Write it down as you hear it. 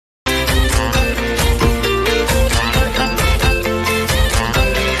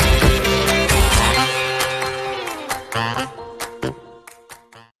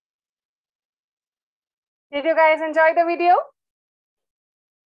guys enjoy the video?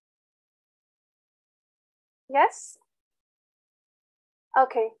 Yes?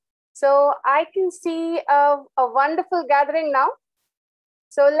 Okay. So I can see a wonderful gathering now.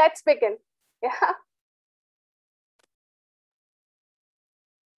 So let's begin. Yeah.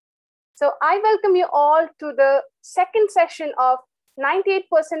 So I welcome you all to the second session of 98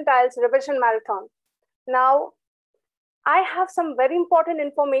 percentiles revision marathon. Now, I have some very important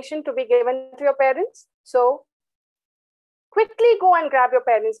information to be given to your parents. So quickly go and grab your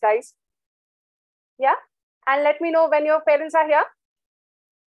parents, guys. Yeah. And let me know when your parents are here.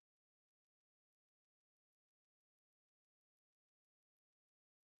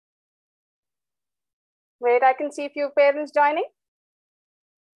 Wait, I can see a few parents joining.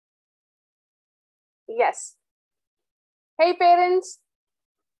 Yes. Hey, parents.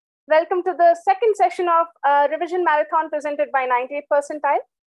 Welcome to the second session of revision marathon presented by 98 percentile.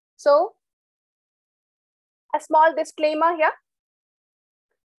 So, a small disclaimer here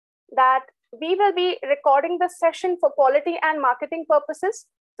that we will be recording this session for quality and marketing purposes.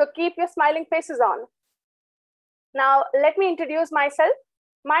 So keep your smiling faces on. Now, let me introduce myself.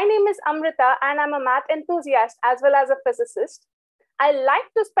 My name is Amrita and I'm a math enthusiast as well as a physicist. I like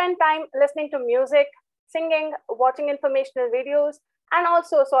to spend time listening to music, singing, watching informational videos, and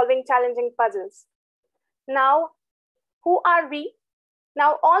also solving challenging puzzles. Now, who are we?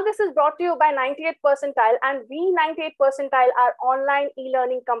 Now, all this is brought to you by 98 percentile, and we 98 percentile are online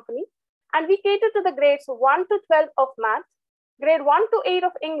e-learning company, and we cater to the grades 1 to 12 of math, grade 1 to 8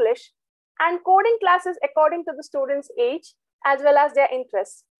 of English, and coding classes according to the student's age as well as their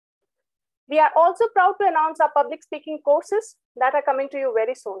interests. We are also proud to announce our public speaking courses that are coming to you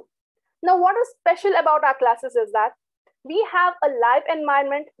very soon. Now, what is special about our classes is that we have a live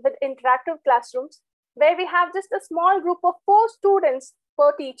environment with interactive classrooms where we have just a small group of 4 students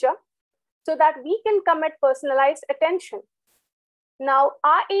per teacher so that we can commit personalized attention. Now,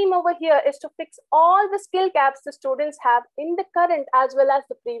 our aim over here is to fix all the skill gaps the students have in the current as well as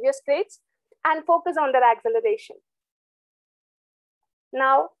the previous grades and focus on their acceleration.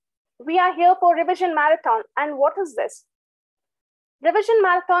 Now, we are here for revision marathon. And what is this? Revision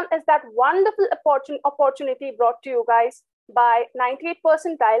marathon is that wonderful opportunity brought to you guys by 98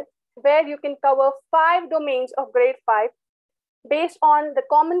 percentile, where you can cover 5 domains of grade 5 based on the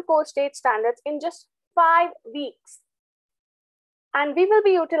Common Core State Standards in just 5 weeks. And we will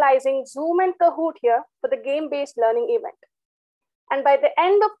be utilizing Zoom and Kahoot here for the game-based learning event. And by the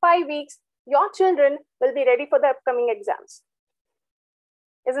end of 5 weeks, your children will be ready for the upcoming exams.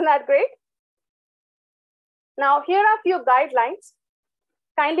 Isn't that great? Now, here are a few guidelines.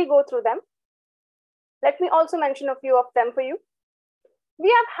 Kindly go through them. Let me also mention a few of them for you.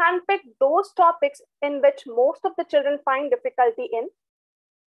 We have handpicked those topics in which most of the children find difficulty in.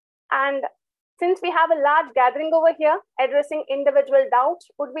 And since we have a large gathering over here, addressing individual doubts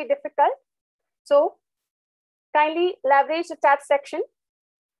would be difficult. So kindly leverage the chat section.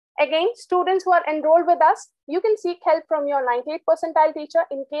 Again, students who are enrolled with us, you can seek help from your 98 percentile teacher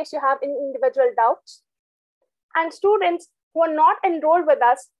in case you have any individual doubts. And students who are not enrolled with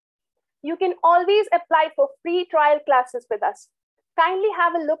us, you can always apply for free trial classes with us. Kindly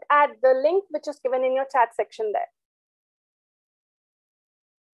have a look at the link which is given in your chat section there.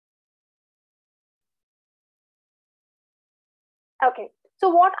 Okay, so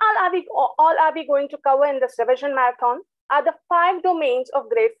what all are we going to cover in this revision marathon are the 5 domains of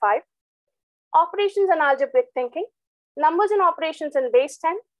grade 5, operations and algebraic thinking, numbers and operations in base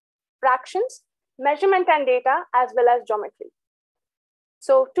 10, fractions, measurement and data, as well as geometry.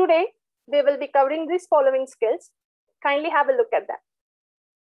 So today, we will be covering these following skills. Kindly have a look at them.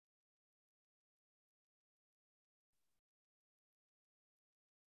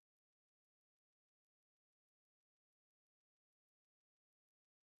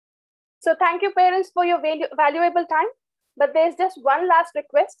 So thank you, parents, for your valuable time. But there's just one last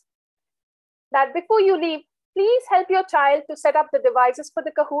request that before you leave, please help your child to set up the devices for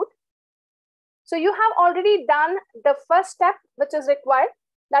the Kahoot. So you have already done the first step, which is required,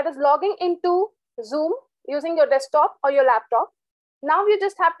 that is logging into Zoom using your desktop or your laptop. Now you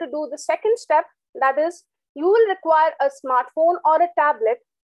just have to do the second step, that is you will require a smartphone or a tablet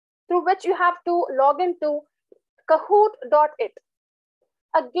through which you have to log into kahoot.it.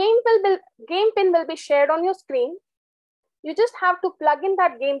 A game pin will be shared on your screen. You just have to plug in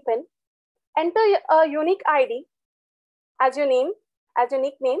that game pin, enter a unique ID as your name, as your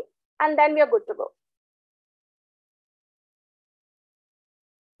nickname, and then we are good to go.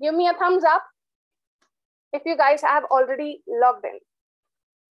 Give me a thumbs up if you guys have already logged in.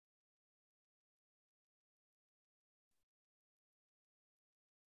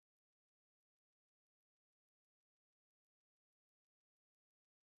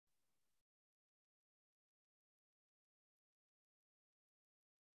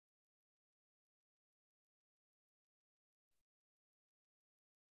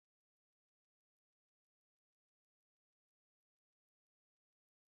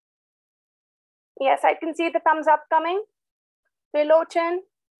 Yes, I can see the thumbs up coming. Trilochan.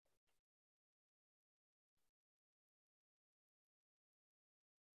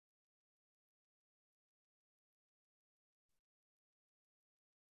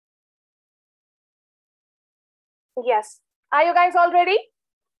 Yes. Are you guys all ready?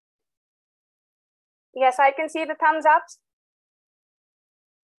 Yes, I can see the thumbs ups.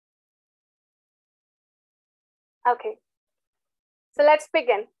 Okay. So let's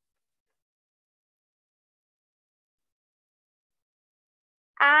begin.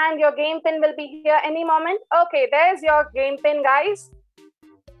 And your game pin will be here any moment. Okay, there's your game pin, guys.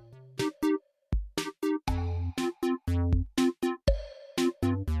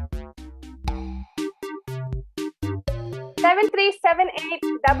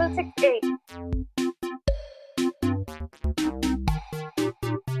 7378668.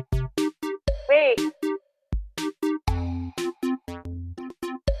 Wait.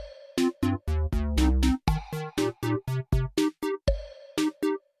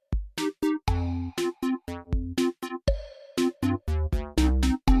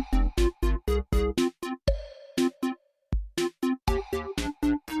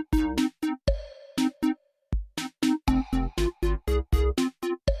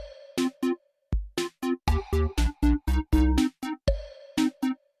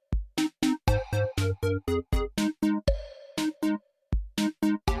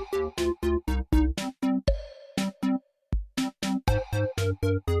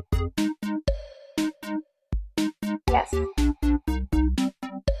 Yes.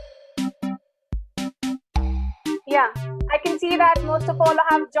 Yeah, I can see that most of all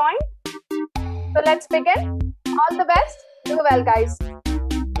have joined. So let's begin. All the best. Do well, guys.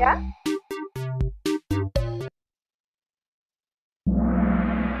 Yeah.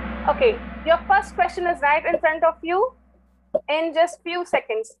 Okay, your first question is right in front of you in just few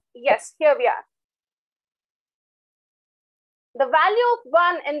seconds. Yes, here we are. The value of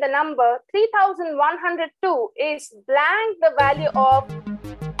 1 in the number 3102 is blank the value of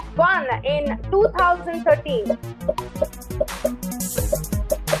 1 in 2013.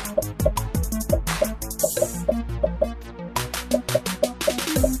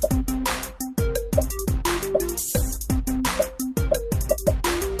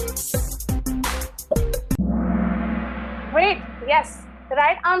 Great. Yes, the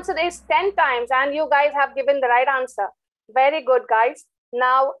right answer is 10 times and you guys have given the right answer. Very good, guys.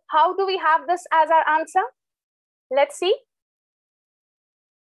 Now, how do we have this as our answer? Let's see.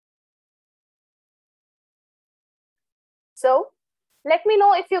 So, let me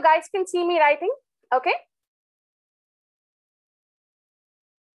know if you guys can see me writing. Okay.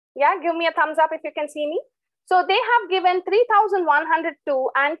 Yeah, give me a thumbs up if you can see me. So, they have given 3102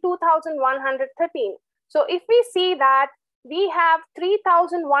 and 2113. So, if we see that we have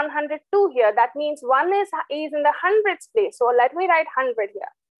 3102 here, that means 1 is in the hundreds place. So, let me write 100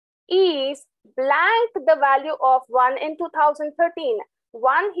 here. Is blank the value of 1 in 2013.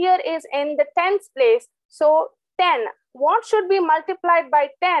 1 here is in the tens place. So, 10. What should be multiplied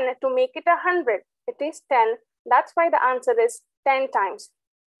by 10 to make it 100? It is 10. That's why the answer is 10 times.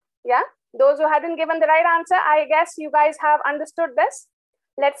 Yeah, those who hadn't given the right answer, I guess you guys have understood this.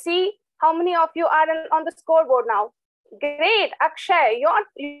 Let's see how many of you are on the scoreboard now. Great, Akshay, you're on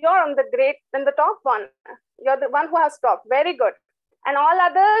the great in the top one. You're the one who has topped. Very good. And all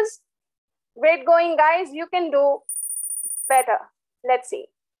others, great going, guys. You can do better. Let's see.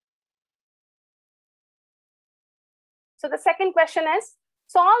 So the second question is,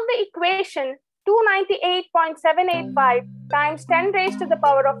 solve the equation 298.785 times 10 raised to the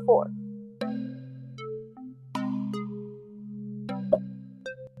power of 4.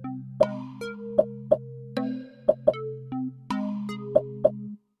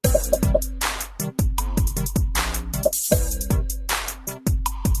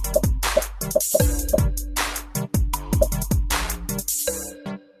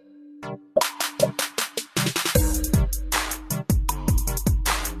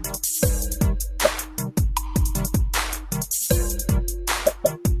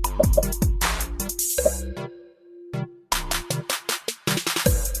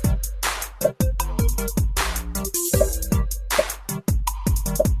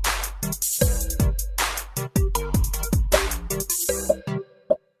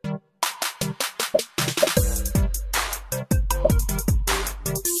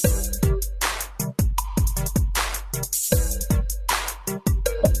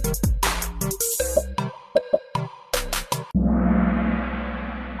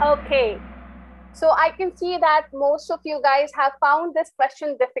 Okay, so I can see that most of you guys have found this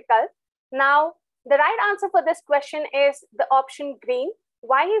question difficult. Now, the right answer for this question is the option green.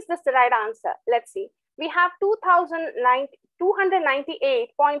 Why is this the right answer? Let's see. We have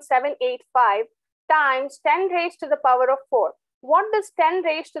 298.785 times 10 raised to the power of 4. What does 10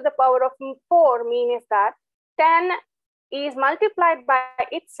 raised to the power of 4 mean is that 10 is multiplied by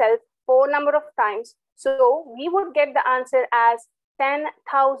itself 4 number of times. So we would get the answer as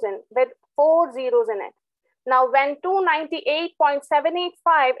 10,000 with 4 zeros in it. Now, when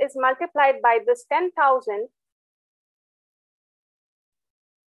 298.785 is multiplied by this 10,000,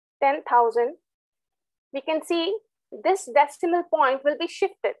 we can see this decimal point will be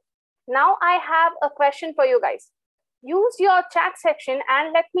shifted. Now I have a question for you guys. Use your chat section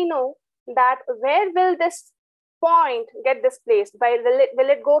and let me know that where will this point get displaced? Will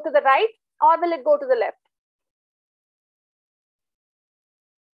it go to the right or will it go to the left?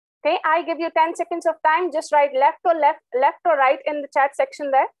 Okay, I give you 10 seconds of time. Just write left or right in the chat section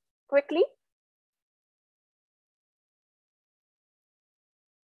there quickly.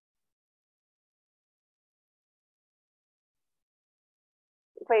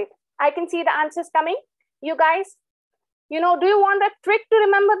 Great. I can see the answers coming. You guys, do you want a trick to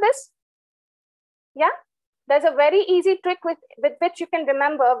remember this? Yeah, there's a very easy trick with which you can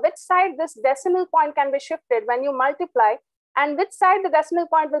remember which side this decimal point can be shifted when you multiply and which side the decimal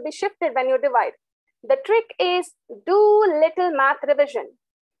point will be shifted when you divide. The trick is do little math revision.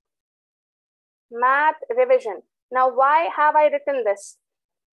 Math revision. Now, why have I written this?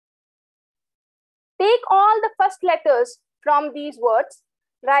 Take all the first letters from these words,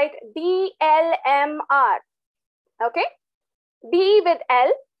 write D, L, M, R. Okay? D with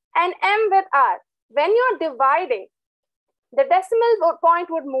L and M with R. When you're dividing, the decimal point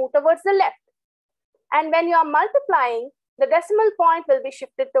would move towards the left. And when you're multiplying, the decimal point will be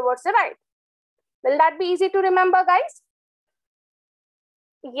shifted towards the right. Will that be easy to remember, guys?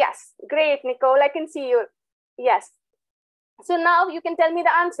 Yes, great, Nicole, I can see you. Yes. So now you can tell me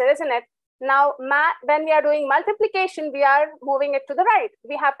the answer, isn't it? Now, when we are doing multiplication, we are moving it to the right.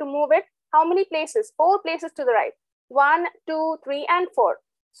 We have to move it how many places? 4 places to the right. 1, 2, 3, and 4.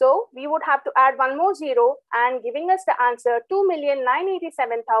 So we would have to add one more zero and giving us the answer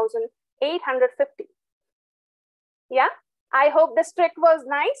 2,987,850. Yeah, I hope this trick was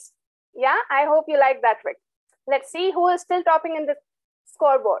nice. Yeah, I hope you like that trick. Let's see who is still topping in the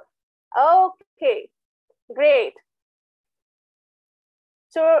scoreboard. Okay, great.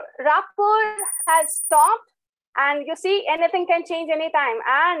 So Rapport has stopped and you see anything can change anytime.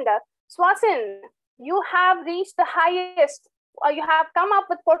 And Swasin, you have reached the highest. You have come up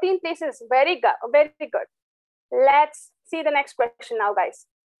with 14 places. Very good, very good. Let's see the next question now, guys.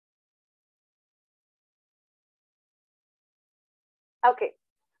 Okay,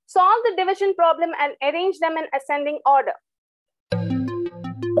 solve the division problem and arrange them in ascending order.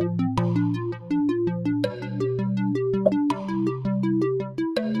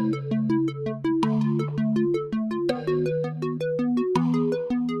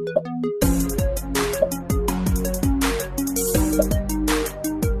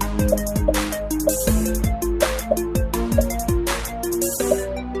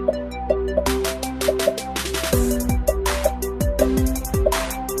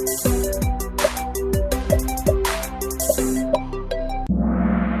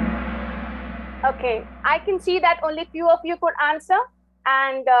 Okay, I can see that only few of you could answer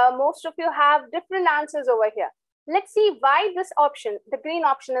and most of you have different answers over here. Let's see why this option, the green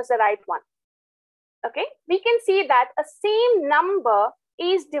option, is the right one. Okay, we can see that a same number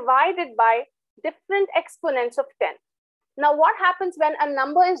is divided by different exponents of 10. Now, what happens when a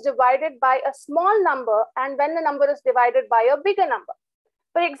number is divided by a small number and when the number is divided by a bigger number?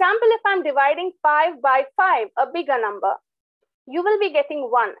 For example, if I'm dividing 5 by 5, a bigger number, you will be getting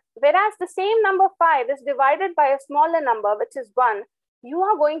 1. Whereas the same number 5 is divided by a smaller number, which is 1, you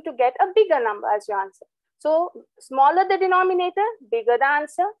are going to get a bigger number as your answer. So smaller the denominator, bigger the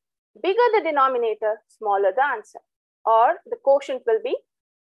answer. Bigger the denominator, smaller the answer. Or the quotient will be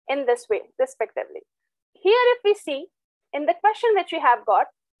in this way, respectively. Here, if we see, in the question which we have got,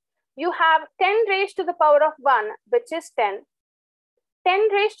 you have 10 raised to the power of 1, which is 10.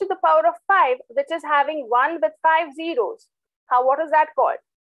 10 raised to the power of 5, which is having 1 with 5 zeros. What is that called?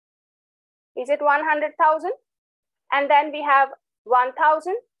 Is it 100,000? And then we have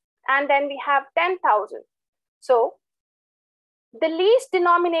 1,000, and then we have 10,000. So the least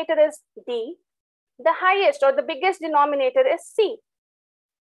denominator is D. The highest or the biggest denominator is C.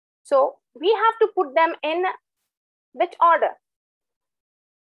 So we have to put them in which order?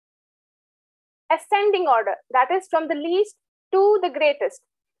 Ascending order. That is from the least to the greatest,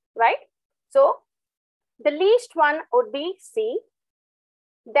 right? So the least one would be C,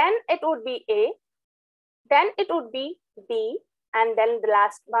 then it would be A, then it would be B, and then the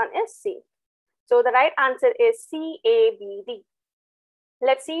last one is C. So the right answer is C, A, B, D.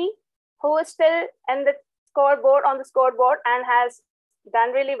 Let's see who is still in the scoreboard, on the scoreboard, and has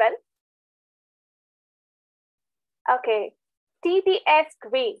done really well. Okay,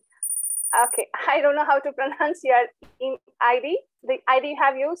 TTSV. Okay, I don't know how to pronounce your ID, the ID you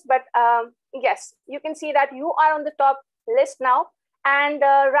have used, but yes, you can see that you are on the top list now. And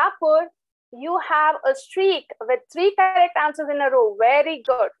Rapur, you have a streak with 3 correct answers in a row. Very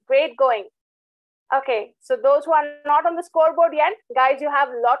good, great going. Okay, so those who are not on the scoreboard yet, guys, you have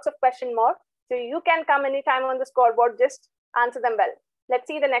lots of question more. So you can come anytime on the scoreboard, just answer them well. Let's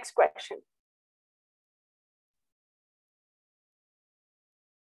see the next question.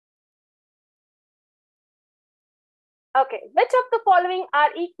 Okay, which of the following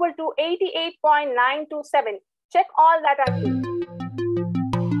are equal to 88.927? Check all that are true.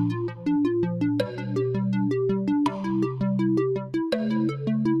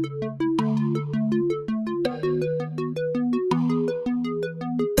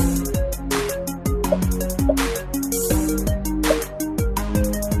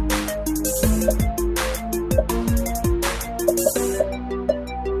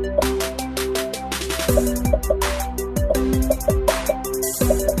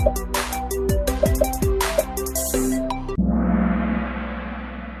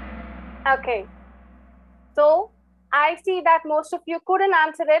 Okay, so I see that most of you couldn't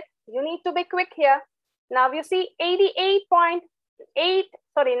answer it. You need to be quick here. Now you see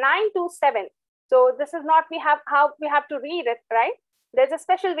 927. So this is not how we have to read it, right? There's a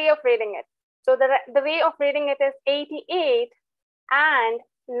special way of reading it. So the way of reading it is 88 and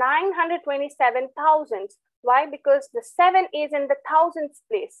 927,000. Why? Because the 7 is in the thousandths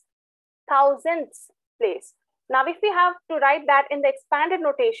place. Now, if we have to write that in the expanded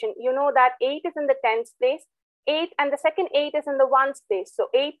notation, you know that 8 is in the tens place, 8 and the second 8 is in the ones place. So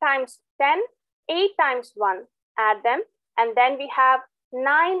 8 times 10, 8 times 1, add them. And then we have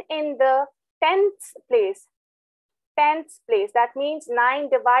 9 in the tenths place. That means 9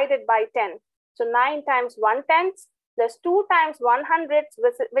 divided by 10. So 9 times 1/10 plus 2 times 100,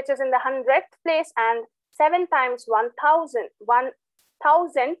 which is in the hundredth place, and 7 times 1,000.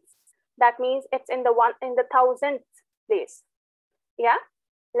 That means it's in the thousandth place. Yeah,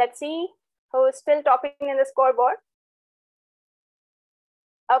 let's see who is still topping in the scoreboard.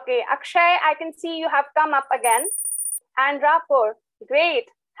 Okay, Akshay, I can see you have come up again. And Rapur, great,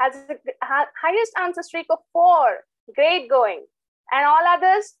 has the highest answer streak of 4. Great going. And all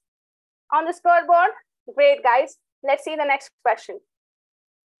others on the scoreboard, great guys. Let's see the next question.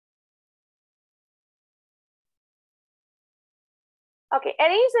 Okay,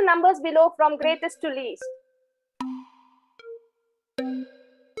 arrange the numbers below from greatest to least.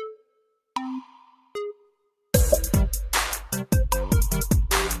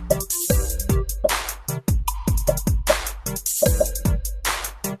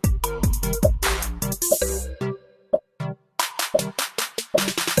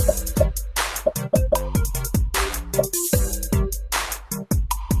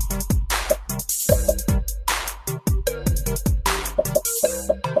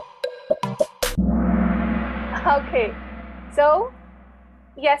 Okay, so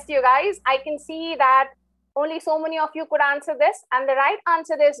yes, you guys, I can see that only so many of you could answer this, and the right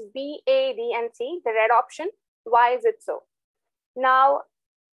answer is B, A, D, and C, the red option. Why is it so? Now,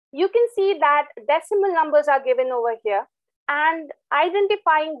 you can see that decimal numbers are given over here, and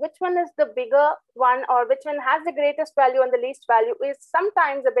identifying which one is the bigger one or which one has the greatest value and the least value is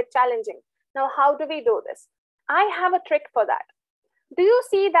sometimes a bit challenging. Now, how do we do this? I have a trick for that. Do you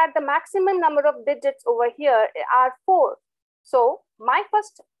see that the maximum number of digits over here are 4? So my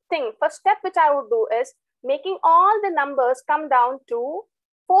first step which I would do is making all the numbers come down to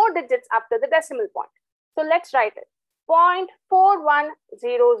 4 digits after the decimal point. So let's write it.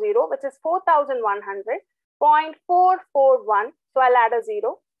 0.4100, which is 4,100. 0.441, so I'll add a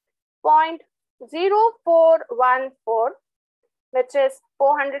 0. 0.0414, which is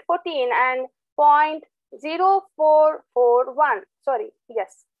 414, and 0.0441. Sorry,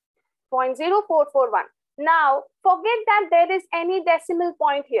 yes, 0.0441. Now, forget that there is any decimal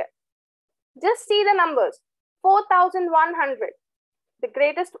point here. Just see the numbers. 4,100, the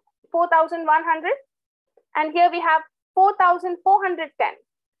greatest 4,100. And here we have 4,410,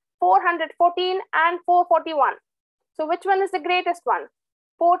 414, and 441. So which one is the greatest one?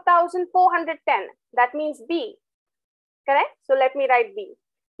 4,410. That means B. Correct? So let me write B.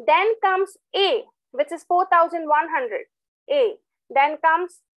 Then comes A, which is 4,100. A. Then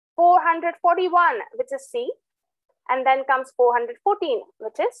comes 441, which is C. And then comes 414,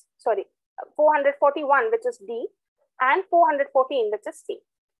 which is, 441, which is D. and 414, which is C.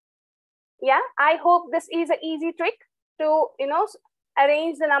 Yeah, I hope this is an easy trick to,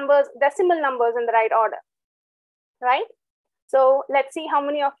 arrange the numbers, decimal numbers in the right order, right? So let's see how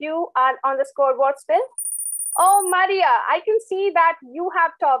many of you are on the scoreboard still. Oh, Maria, I can see that you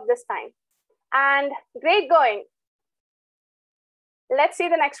have topped this time. And great going. Let's see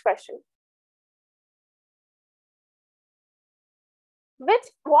the next question.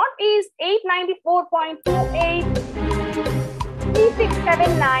 What is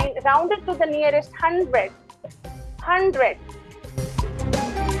 894.283679 rounded to the nearest 100? 100.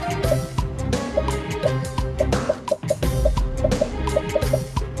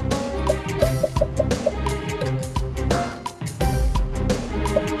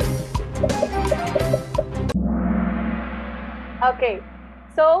 Okay,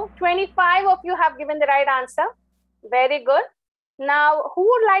 so 25 of you have given the right answer. Very good. Now, who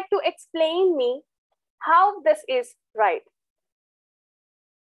would like to explain me how this is right?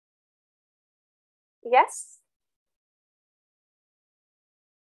 Yes?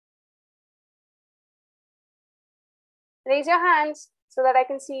 Raise your hands so that I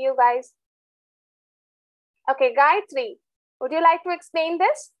can see you guys. Okay, Gayatri, would you like to explain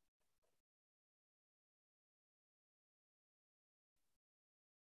this?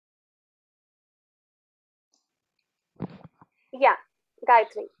 Yeah,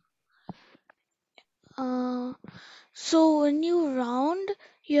 Gayatri. So when you round,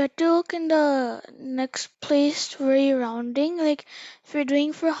 you have to look in the next place where you're rounding. Like if you're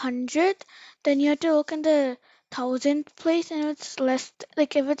doing for 100, then you have to look in the 1000th place, and if it's less,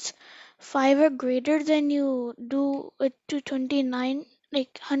 like if it's 5 or greater, then you do it to 29,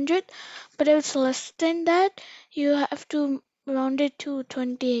 like 100. But if it's less than that, you have to round it to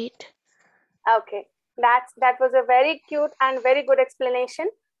 28. Okay, that was a very cute and very good explanation.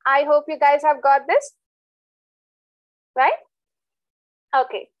 I hope you guys have got this, right?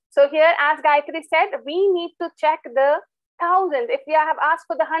 Okay, so here, as Gayatri said, we need to check the 1000th. If we have asked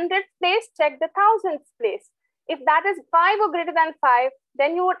for the 100th place, check the 1000th place. If that is 5 or greater than 5,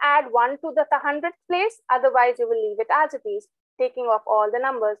 then you would add 1 to the 100th place. Otherwise, you will leave it as it is, taking off all the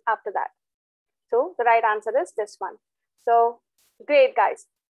numbers after that. So the right answer is this one. So great, guys.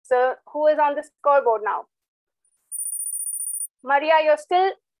 So who is on the scoreboard now? Maria, you're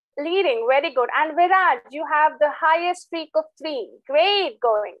still leading. Very good. And Viraj, you have the highest streak of 3. Great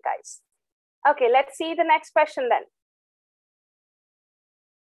going, guys. Okay, let's see the next question then.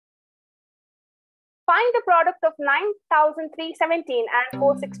 Find the product of 9,317 and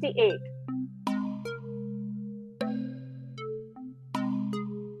 468.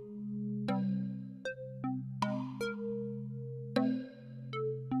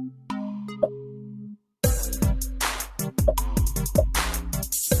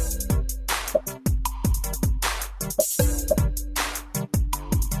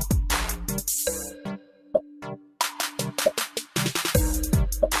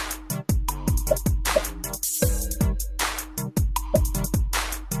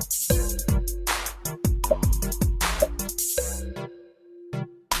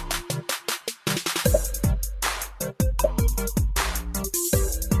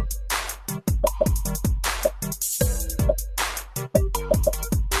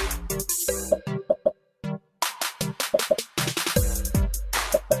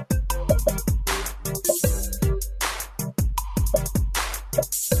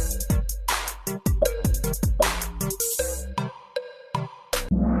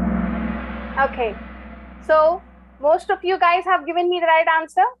 Okay, so most of you guys have given me the right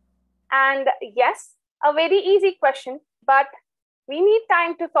answer. And yes, a very easy question, but we need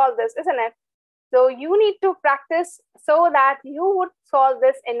time to solve this, isn't it? So you need to practice so that you would solve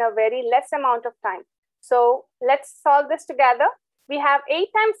this in a very less amount of time. So let's solve this together. We have 8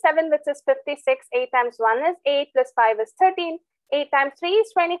 times 7, which is 56. 8 times 1 is 8, plus 5 is 13. 8 times 3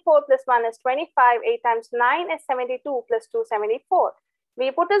 is 24, plus 1 is 25. 8 times 9 is 72, plus 2 is 74.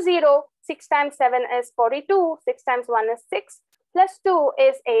 We put a 0. 6 times 7 is 42. 6 times 1 is 6, plus 2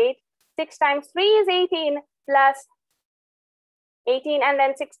 is 8. 6 times 3 is 18, plus 18, and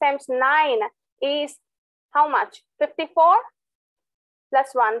then 6 times 9 is how much? 54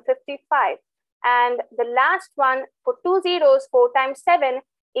 plus 1, 55. And the last one for 2 zeros, 4 times 7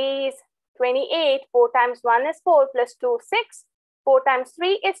 is 28. 4 times 1 is 4, plus 2, 6. 4 times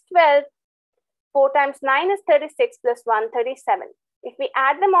 3 is 12. 4 times 9 is 36, plus 1, 37. If we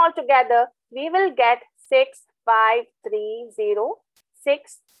add them all together, we will get 6, 5, 3, 0,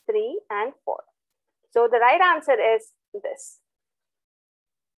 6, 3, and 4. So the right answer is this.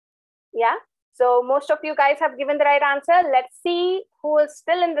 Yeah. So most of you guys have given the right answer. Let's see who is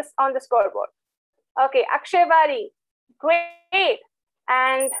still in this on the scoreboard. Okay, Akshay Bari, Great.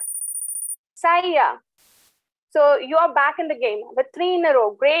 And Saya. So you're back in the game with 3 in a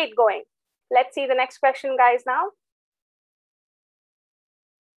row. Great going. Let's see the next question, guys, now.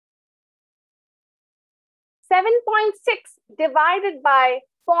 7.6 divided by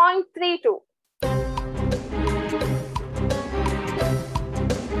 0.32.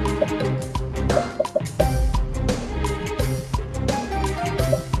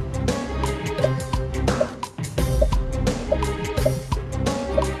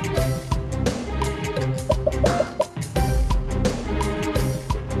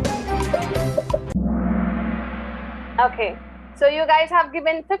 Okay, so you guys have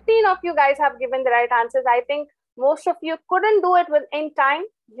given, 15 of you guys have given the right answers. I think most of you couldn't do it within time.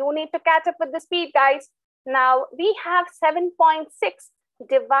 You need to catch up with the speed, guys. Now we have 7.6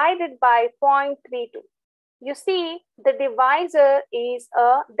 divided by 0.32. You see, the divisor is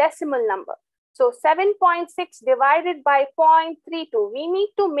a decimal number. So 7.6 divided by 0.32, we need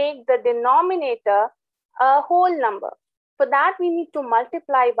to make the denominator a whole number. For that, we need to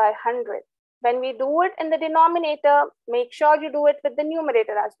multiply by 100. When we do it in the denominator, make sure you do it with the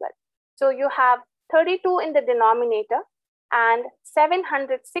numerator as well. So you have 32 in the denominator and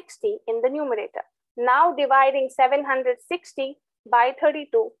 760 in the numerator. Now dividing 760 by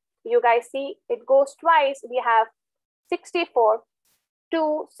 32, you guys see it goes twice. We have 64,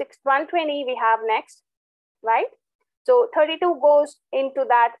 120 we have next, right? So 32 goes into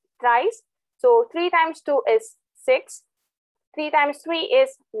that thrice. So 3 times 2 is 6. 3 times 3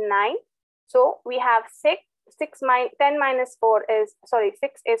 is 9. So we have 10 minus 4 is,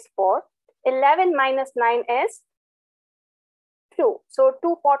 6 is 4. 11 minus 9 is 2. So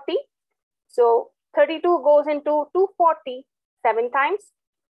 240. So 32 goes into 240 7 times.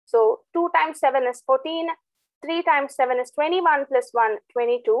 So 2 times 7 is 14. 3 times 7 is 21 plus 1,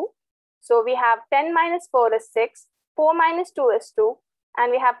 22. So we have 10 minus 4 is 6. 4 minus 2 is 2.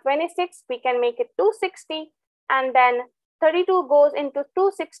 And we have 26. We can make it 260. And then 32 goes into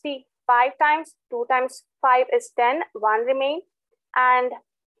 260 5 times. 2 times 5 is 10. 1 remain. And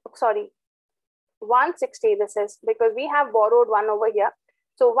 160 this is, because we have borrowed 1 over here.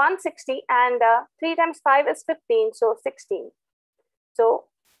 So 160 and 3 times 5 is 15. So 16. So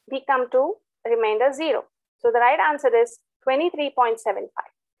we come to remainder 0. So the right answer is 23.75.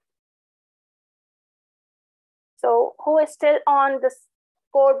 So who is still on the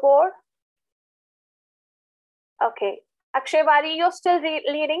scoreboard? Okay. Akshay Wari, you're still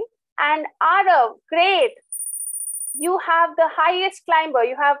leading. And Arav, great. You have the highest climber.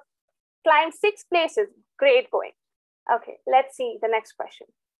 You have climbed 6 places. Great going. Okay, let's see the next question.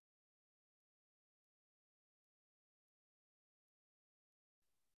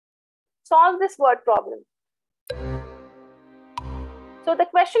 Solve this word problem. So the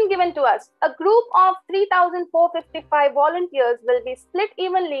question given to us, a group of 3,455 volunteers will be split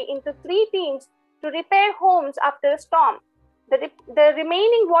evenly into 3 teams to repair homes after a storm. The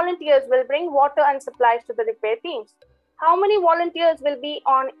remaining volunteers will bring water and supplies to the repair teams. How many volunteers will be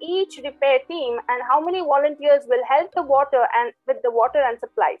on each repair team, and how many volunteers will help the water and with the water and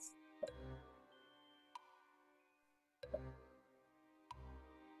supplies?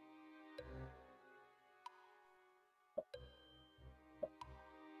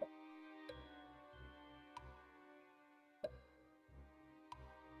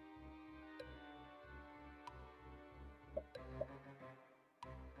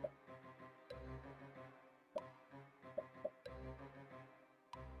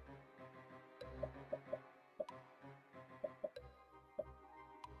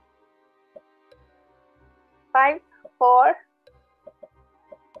 Five, 4,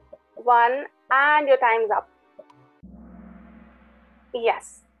 1, and your time's up.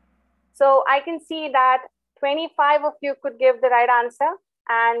 Yes. So I can see that 25 of you could give the right answer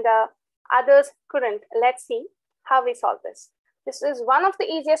and others couldn't. Let's see how we solve this. This is one of the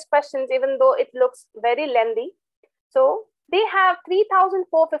easiest questions, even though it looks very lengthy. So they have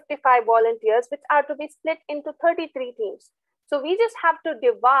 3,455 volunteers, which are to be split into 33 teams. So we just have to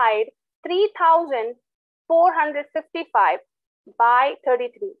divide 3,455 by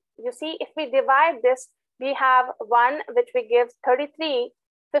 33. You see, if we divide this, we have 1, which we give 33.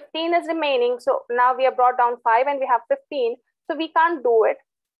 15 is remaining. So now we have brought down 5 and we have 15. So we can't do it.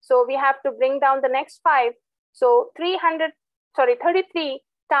 So we have to bring down the next 5. So 33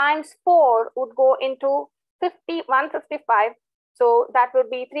 times 4 would go into 155. So that would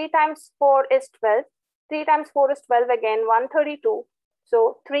be 3 times 4 is 12. 3 times 4 is 12 again, 132.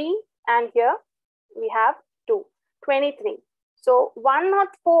 So 3, and here we have 2, 23. So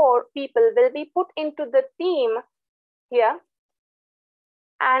 104 people will be put into the team here.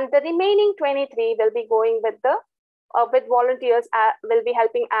 And the remaining 23 will be going with the with volunteers will be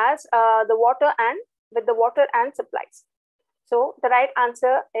helping as the water and supplies. So the right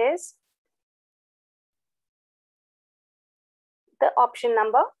answer is the option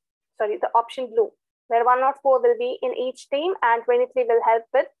blue, where 104 will be in each team and 23 will help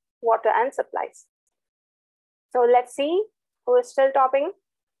with water and supplies. So let's see who is still topping.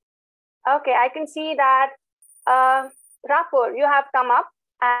 Okay, I can see that Rapur, you have come up,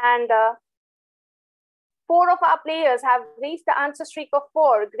 and 4 of our players have reached the answer streak of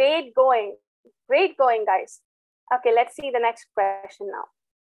 4. Great going, guys. Okay, let's see the next question now.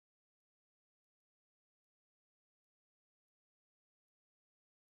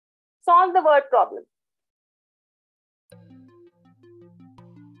 Solve the word problem.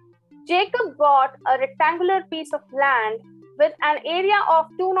 Jacob bought a rectangular piece of land with an area of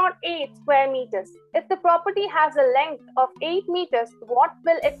 208 square meters. If the property has a length of 8 meters, what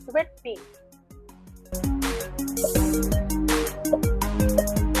will its width be?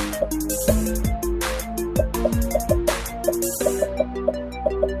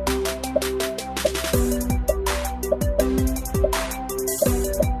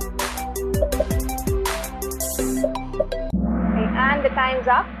 Okay, and the time's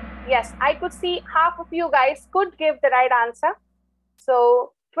up. Yes, I could see half of you guys could give the right answer.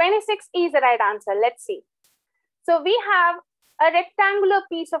 So 26 is the right answer. Let's see. So we have a rectangular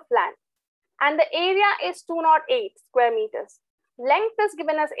piece of land and the area is 208 square meters. Length is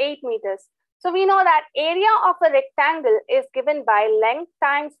given as 8 meters. So we know that area of a rectangle is given by length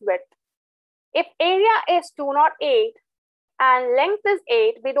times width. If area is 208 and length is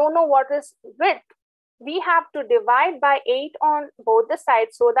 8, we don't know what is width. We have to divide by 8 on both the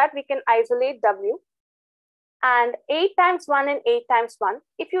sides so that we can isolate W. And 8 times 1 and 8 times 1.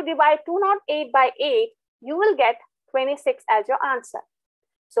 If you divide 208 by 8, you will get 26 as your answer.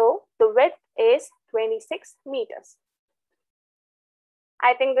 So the width is 26 meters.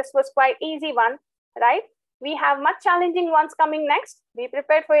 I think this was quite easy one, right? We have much challenging ones coming next. Be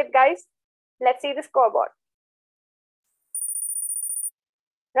prepared for it, guys. Let's see the scoreboard.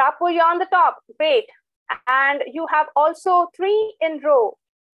 Rapu, you're on the top. Great. And you have also 3 in row.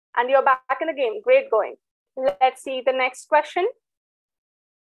 And you're back in the game. Great going. Let's see the next question.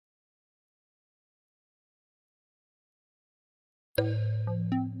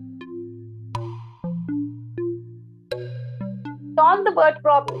 Solve the word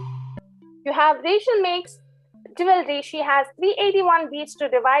problem. You have Rachel makes jewelry. She has 381 beads to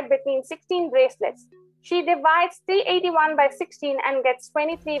divide between 16 bracelets. She divides 381 by 16 and gets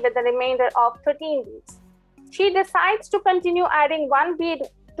 23 with the remainder of 13 beads. She decides to continue adding 1 bead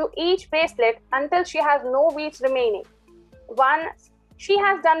to each bracelet until she has no beads remaining. Once she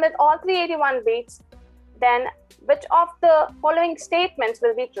has done with all 381 beads, then which of the following statements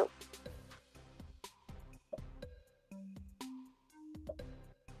will be true?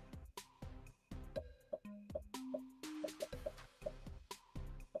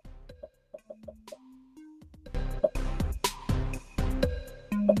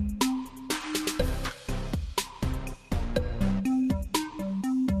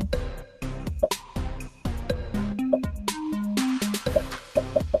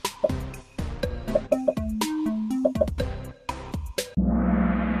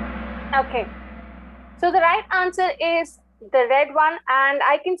 Okay, so the right answer is the red one, and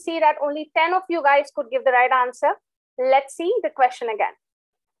I can see that only 10 of you guys could give the right answer. Let's see the question again.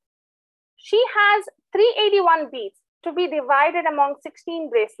 She has 381 beads to be divided among 16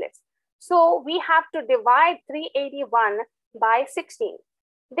 bracelets. So we have to divide 381 by 16.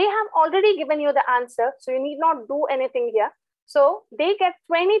 They have already given you the answer, so you need not do anything here. So they get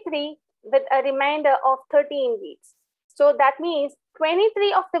 23 with a remainder of 13 beads. So that means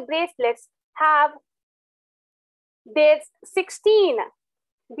 23 of the bracelets have there's 16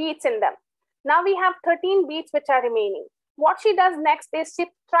 beads in them. Now we have 13 beads which are remaining. What she does next is she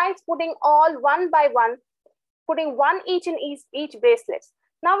tries putting all one by one, putting 1 each in each bracelet.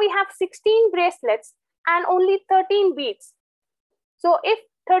 Now we have 16 bracelets and only 13 beads. So if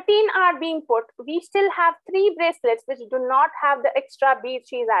 13 are being put, we still have 3 bracelets which do not have the extra beads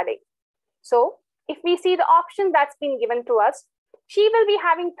she is adding. So if we see the option that's been given to us, she will be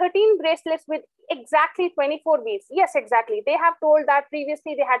having 13 bracelets with exactly 24 beads. Yes, exactly. They have told that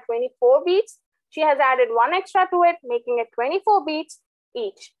previously they had 24 beads. She has added 1 extra to it, making it 24 beads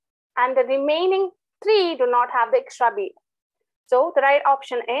each. And the remaining 3 do not have the extra bead. So the right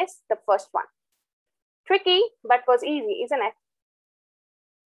option is the first one. Tricky, but was easy, isn't it?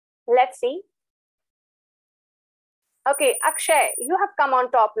 Let's see. Okay, Akshay, you have come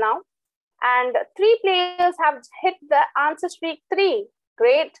on top now. And 3 players have hit the answer streak 3.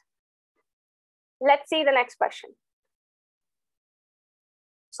 Great. Let's see the next question.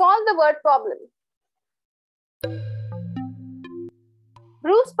 Solve the word problem.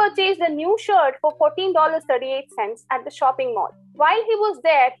 Bruce purchased a new shirt for $14.38 at the shopping mall. While he was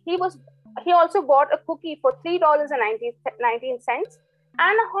there, he also bought a cookie for $3.19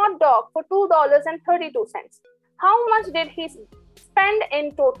 and a hot dog for $2.32. How much did he spend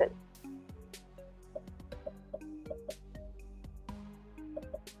in total?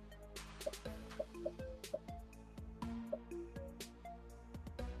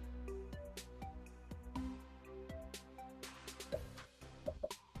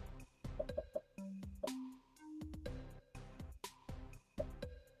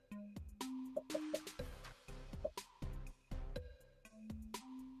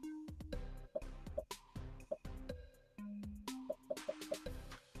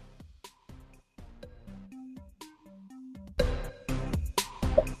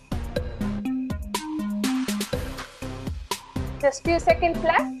 Just few seconds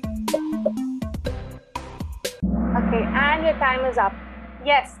left. Okay, and your time is up.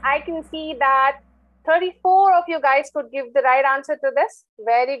 Yes, I can see that 34 of you guys could give the right answer to this.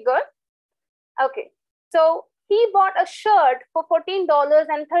 Very good. Okay, so he bought a shirt for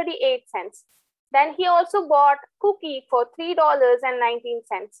 $14.38. Then he also bought cookie for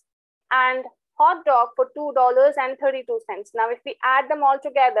 $3.19 and hot dog for $2.32. Now, if we add them all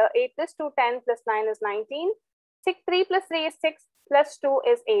together, 8 plus 2, 10 plus 9 is 19. 3 plus 3 is 6 plus 2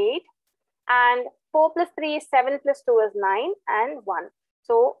 is 8. And 4 plus 3 is 7 plus 2 is 9 and 1.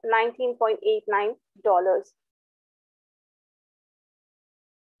 So $19.89.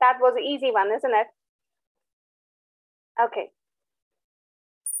 That was an easy one, isn't it? Okay.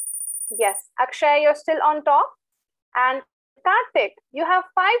 Yes, Akshay, you're still on top. And Karthik, you have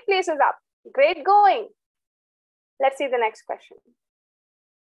 5 places up. Great going. Let's see the next question.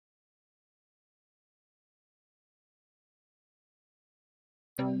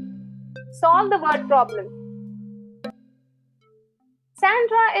 Solve the word problem.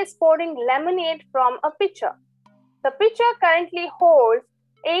 Sandra is pouring lemonade from a pitcher. The pitcher currently holds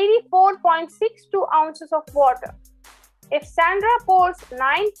 84.62 ounces of water. If Sandra pours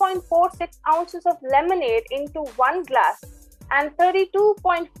 9.46 ounces of lemonade into one glass and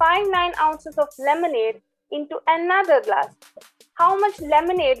 32.59 ounces of lemonade into another glass, how much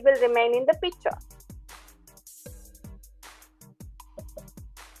lemonade will remain in the pitcher?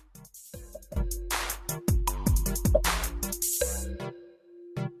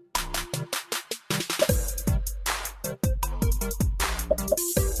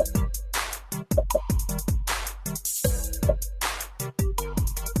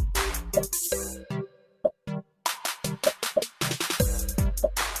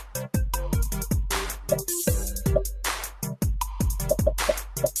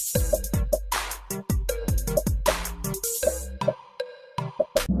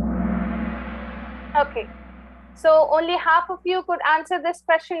 Okay, so only half of you could answer this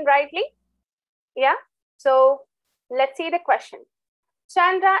question rightly. Yeah, so let's see the question.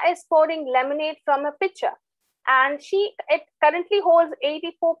 Sandra is pouring lemonade from a pitcher and it currently holds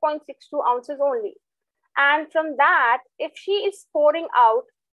 84.62 ounces only. And from that, if she is pouring out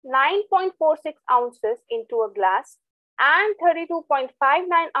 9.46 ounces into a glass and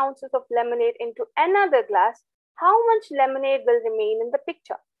 32.59 ounces of lemonade into another glass, how much lemonade will remain in the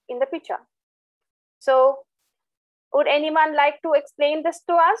pitcher? So would anyone like to explain this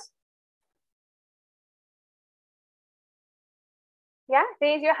to us? Yeah,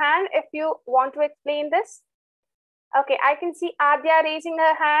 raise your hand if you want to explain this. Okay, I can see Adya raising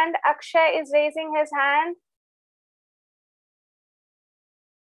her hand. Akshay is raising his hand.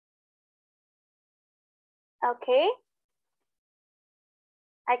 Okay.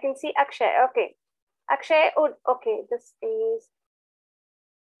 I can see Akshay. Okay. Akshay would, okay, this is,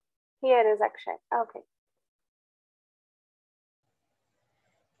 here is Akshay. Okay.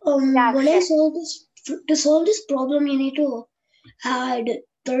 Yeah, when I solve this, to solve this problem, you need to add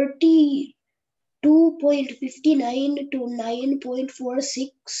 32.59 to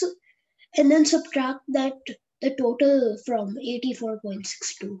 9.46 and then subtract that the total from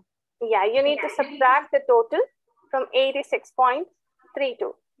 84.62. Yeah, you need to subtract the total from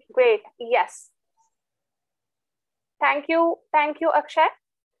 86.32. Great. Yes. Thank you, Akshay.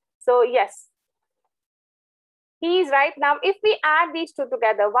 So yes, he is right. Now, if we add these two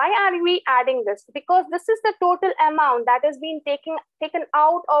together, why are we adding this? Because this is the total amount that has been taken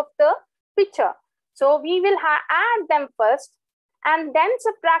out of the pitcher. So we will add them first and then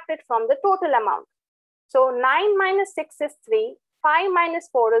subtract it from the total amount. So 9 minus 6 is 3, 5 minus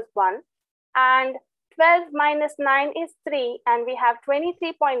 4 is 1, and 12 minus 9 is 3, and we have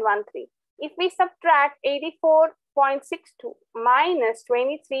 23.13. If we subtract 84 0.62 minus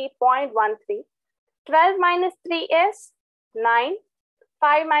 23.13. 12 minus 3 is 9.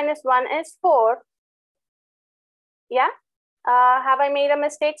 5 minus 1 is 4. Yeah? Have I made a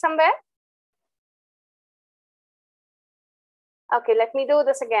mistake somewhere? Okay, let me do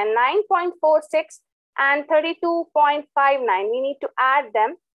this again. 9.46 and 32.59. We need to add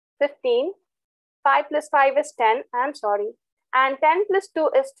them. 15. 5 plus 5 is 10. I'm sorry. And 10 plus 2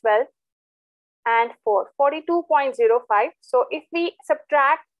 is 12. And 4. 42.05. So if we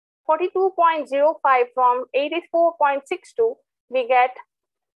subtract 42.05 from 84.62, we get,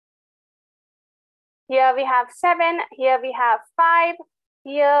 here we have 7, here we have 5,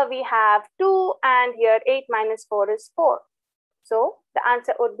 here we have 2, and here 8 minus 4 is 4. So the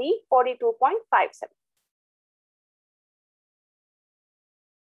answer would be 42.57.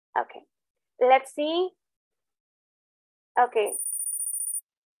 Okay, let's see. Okay,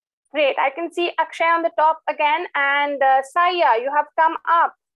 great. I can see Akshay on the top again, and Saya, you have come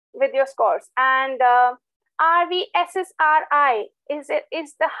up with your scores. And RVSSRI is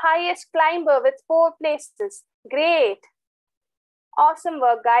the highest climber with 4 places. Great. Awesome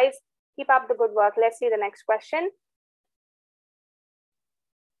work, guys. Keep up the good work. Let's see the next question.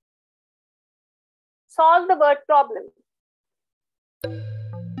 Solve the word problem.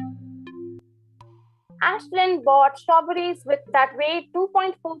 Ashlyn bought strawberries that weighed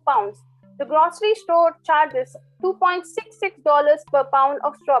 2.4 pounds. The grocery store charges $2.66 per pound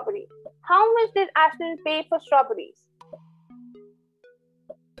of strawberry. How much did Ashlyn pay for strawberries?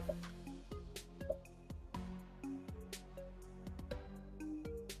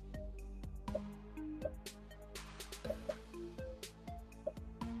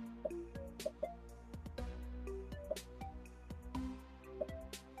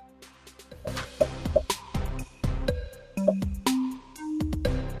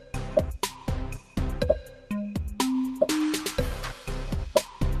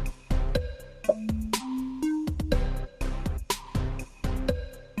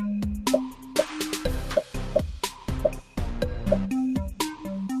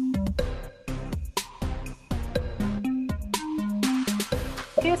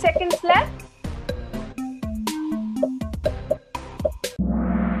 Few seconds left.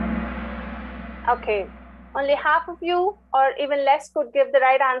 Okay, only half of you or even less could give the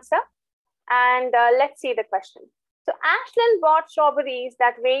right answer. And let's see the question. So Ashlyn bought strawberries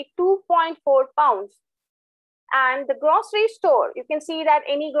that weigh 2.4 pounds. And the grocery store, you can see that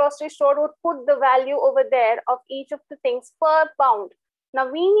any grocery store would put the value over there of each of the things per pound. Now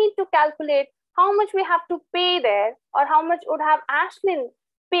we need to calculate how much we have to pay there, or how much would have Ashlyn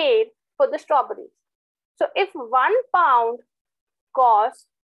paid for the strawberries. So if 1 pound costs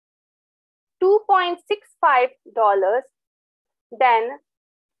 $2.65, then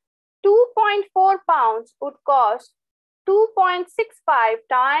 2.4 pounds would cost 2.65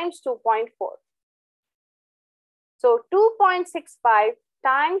 times 2.4. So 2.65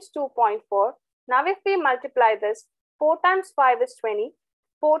 times 2.4. Now if we multiply this, 4 times 5 is 20.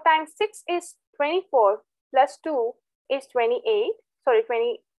 4 times 6 is 24 plus 2 is 28. Sorry,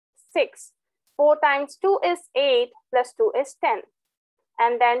 26. 4 times 2 is 8 plus 2 is 10.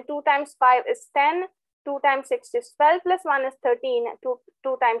 And then 2 times 5 is 10. 2 times 6 is 12 plus 1 is 13.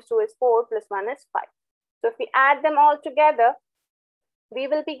 2 times 2 is 4 plus 1 is 5. So if we add them all together, we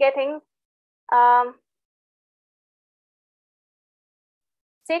will be getting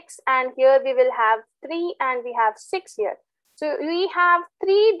 6, and here we will have 3, and we have 6 here. So we have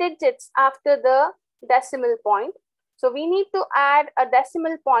 3 digits after the decimal point. So we need to add a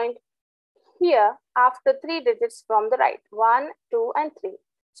decimal point here after 3 digits from the right, 1, 2, and 3.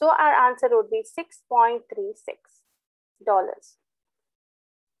 So our answer would be $6.36.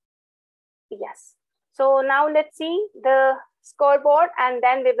 Yes. So now let's see the scoreboard, and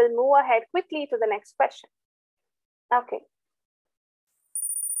then we will move ahead quickly to the next question. Okay.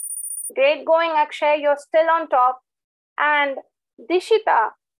 Great going, Akshay. You're still on top. And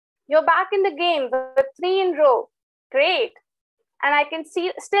Dishita, you're back in the game with 3 in row. Great. And I can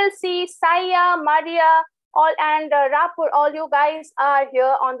still see Saya, Maria, and Rapur, all you guys are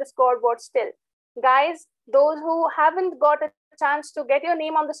here on the scoreboard still. Guys, those who haven't got a chance to get your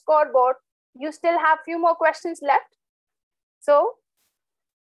name on the scoreboard, you still have few more questions left. So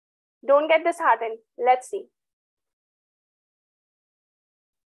don't get disheartened. Let's see.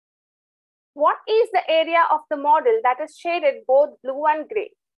 What is the area of the model that is shaded both blue and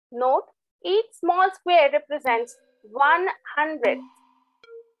gray? Note, each small square represents 100.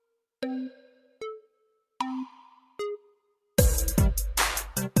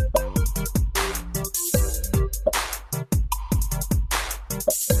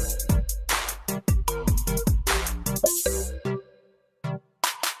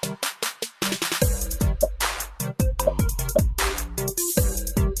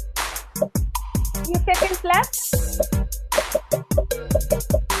 seconds left.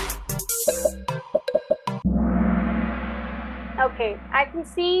 Okay, I can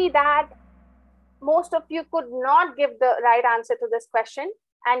see that most of you could not give the right answer to this question.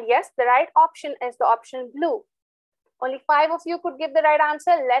 And yes, the right option is the option blue. Only 5 of you could give the right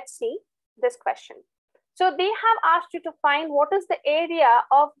answer. Let's see this question. So they have asked you to find what is the area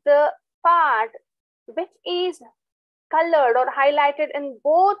of the part which is colored or highlighted in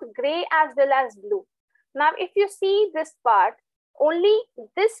both gray as well as blue. Now, if you see this part, only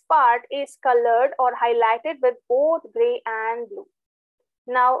this part is colored or highlighted with both gray and blue.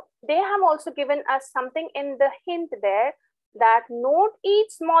 Now, they have also given us something in the hint there that note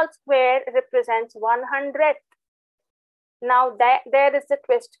each small square represents 100th. Now, there is the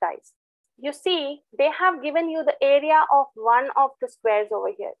twist, guys. You see, they have given you the area of one of the squares over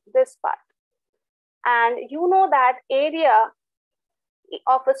here, this part. And you know that area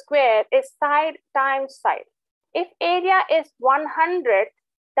of a square is side times side. If area is 100,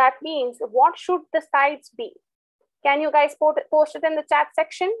 that means what should the sides be? Can you guys post it in the chat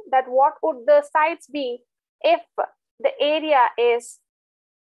section that what would the sides be if the area is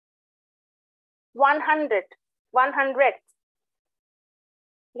 100?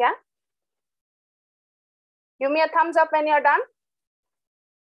 Yeah? Give me a thumbs up when you're done.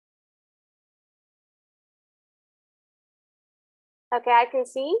 Okay, I can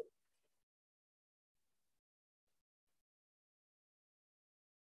see.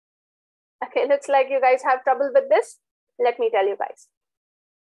 Okay, looks like you guys have trouble with this. Let me tell you guys.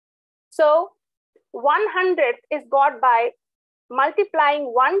 So 100th is got by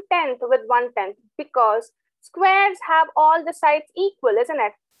multiplying 1/10 with 1/10 because squares have all the sides equal, isn't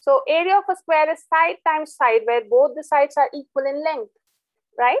it? So area of a square is side times side where both the sides are equal in length,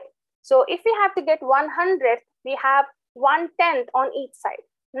 right? So if we have to get 100th, we have 1/10 on each side.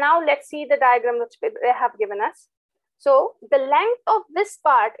 Now let's see the diagram which they have given us. So the length of this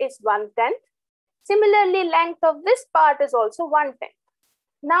part is 1/10. Similarly, length of this part is also 1/10.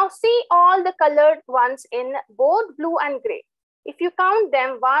 Now see all the colored ones in both blue and gray. If you count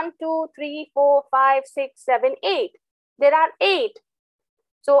them, 1, 2, 3, 4, 5, 6, 7, 8. There are 8.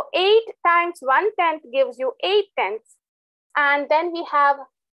 So 8 times 1/10 gives you 8/10. And then we have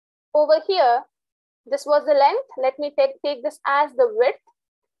over here, this was the length. Let me take this as the width.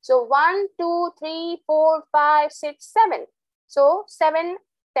 So 1, 2, 3, 4, 5, 6, 7. So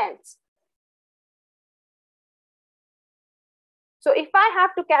 7/10. So if I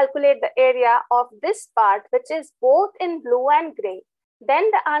have to calculate the area of this part, which is both in blue and gray, then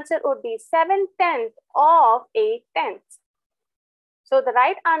the answer would be 7/10 of 8/10. So the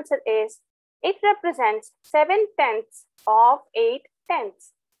right answer is, it represents 7/10 of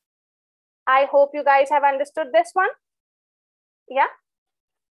 8/10. I hope you guys have understood this one. Yeah?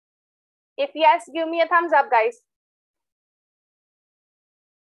 If yes, give me a thumbs up, guys.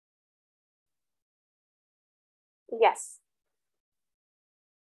 Yes.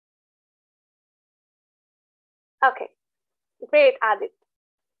 Okay, great, Adit.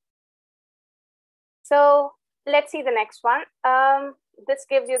 So let's see the next one. This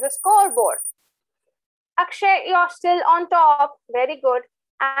gives you the scoreboard. Akshay, you're still on top. Very good.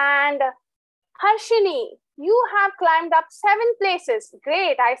 And Harshini, you have climbed up 7 places.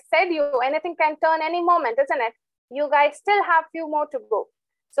 Great. I said you, anything can turn any moment, isn't it? You guys still have few more to go.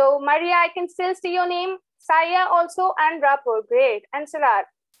 So Maria, I can still see your name. Saya also, and Rapur. Great. And Sarar.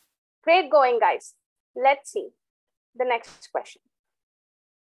 Great going, guys. Let's see the next question.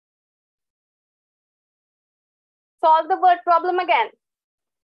 Solve the word problem again.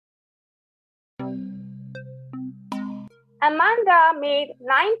 Amanda made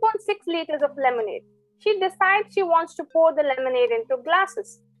 9.6 liters of lemonade. She decides she wants to pour the lemonade into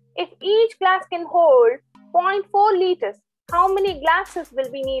glasses. If each glass can hold 0.4 liters, how many glasses will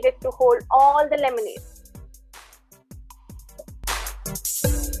be needed to hold all the lemonade?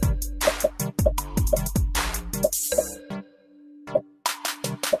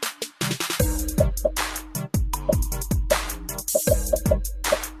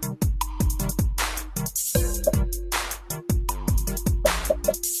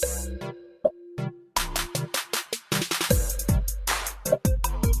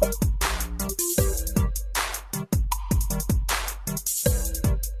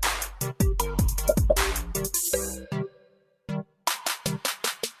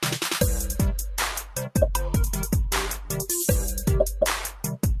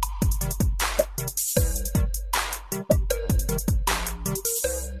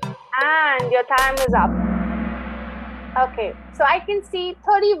 Your time is up. Okay, so I can see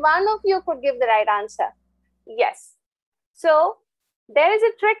 31 of you could give the right answer. Yes. So there is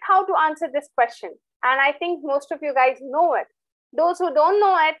a trick how to answer this question. And I think most of you guys know it. Those who don't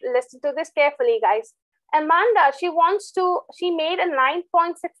know it, listen to this carefully, guys. Amanda, she made a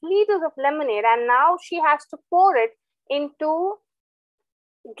 9.6 liters of lemonade, and now she has to pour it into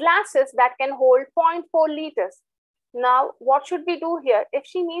glasses that can hold 0.4 liters. Now, what should we do here? If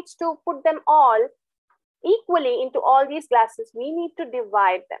she needs to put them all equally into all these glasses, we need to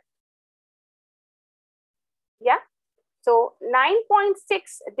divide them. Yeah. So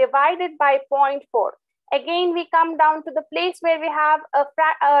 9.6 divided by 0.4. Again, we come down to the place where we have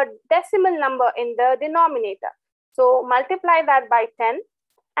a decimal number in the denominator. So multiply that by 10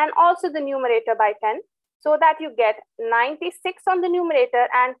 and also the numerator by 10 so that you get 96 on the numerator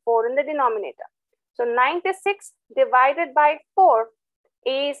and 4 in the denominator. So 96 divided by 4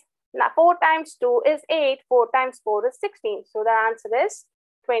 is 4 times 2 is 8, 4 times 4 is 16. So the answer is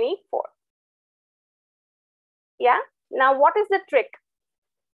 24. Yeah. Now, what is the trick?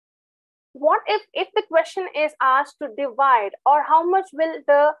 What if the question is asked to divide, or how much will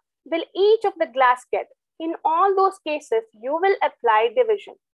each of the glass get? In all those cases, you will apply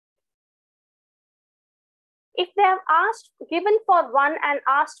division. If they have given for one and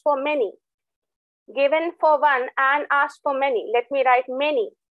asked for many, given for one and asked for many, let me write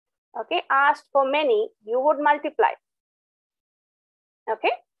many. Okay, asked for many, you would multiply.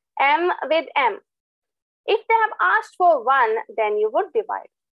 Okay, m with m. If they have asked for one, then you would divide.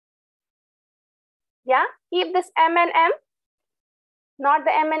 Yeah, keep this M and M, not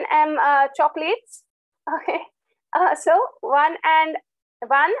the M&M chocolates. Okay, so one and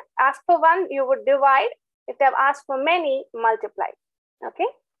one, ask for one, you would divide. If they have asked for many, multiply. Okay,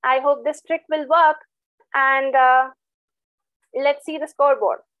 I hope this trick will work. And let's see the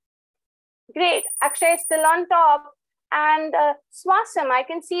scoreboard. Great, Akshay is still on top. And Swasam, I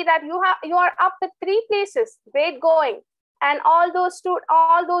can see that you are up with 3 places. Great going. And all those who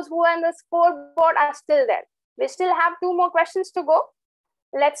are in the scoreboard are still there. We still have 2 more questions to go.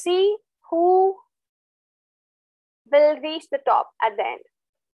 Let's see who will reach the top at the end.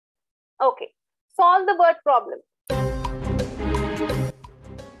 Okay, solve the word problem.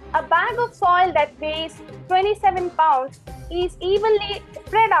 A bag of soil that weighs 27 pounds is evenly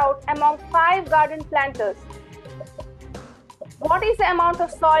spread out among 5 garden planters. What is the amount of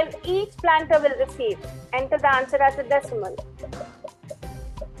soil each planter will receive? Enter the answer as a decimal.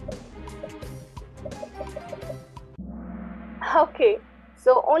 Okay,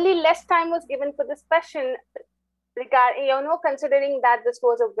 so only less time was given for this question, considering that this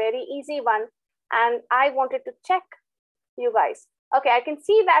was a very easy one, and I wanted to check you guys. Okay, I can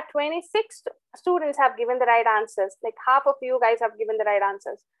see that 26 students have given the right answers. Like half of you guys have given the right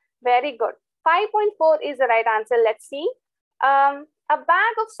answers. Very good. 5.4 is the right answer. Let's see. A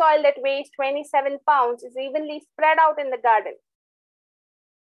bag of soil that weighs 27 pounds is evenly spread out in the garden.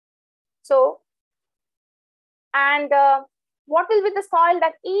 So, and what will be the soil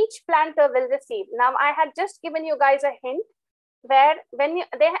that each planter will receive? Now, I had just given you guys a hint where when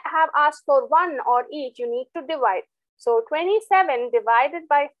they have asked for one or each, you need to divide. So 27 divided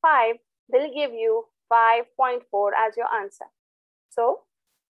by 5 will give you 5.4 as your answer. So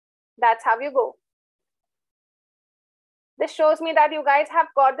that's how you go. This shows me that you guys have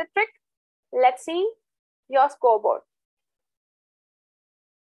got the trick. Let's see your scoreboard.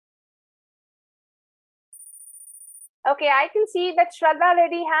 Okay, I can see that Shraddha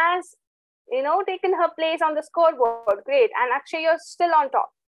Reddy has, taken her place on the scoreboard. Great. And Akshay, you're still on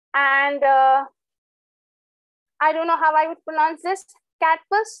top. And I don't know how I would pronounce this.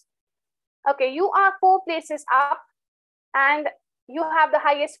 Catpus. Okay, you are 4 places up and you have the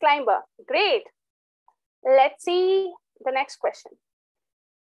highest climber. Great. Let's see the next question.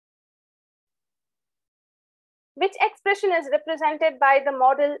 Which expression is represented by the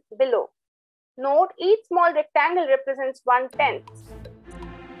model below? Note, each small rectangle represents 1/10.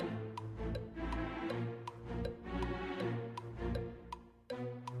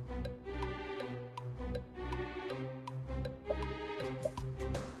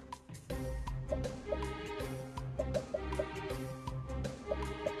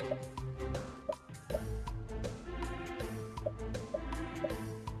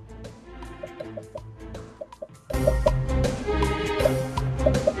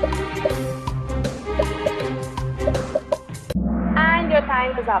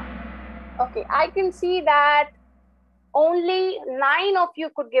 Time is up. Okay, I can see that only 9 of you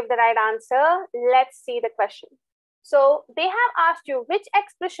could give the right answer. Let's see the question. So they have asked you which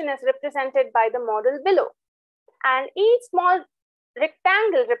expression is represented by the model below. And each small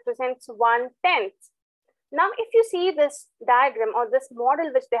rectangle represents 1/10. Now, if you see this diagram or this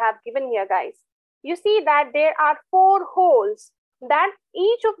model which they have given here, guys, you see that there are 4 holes that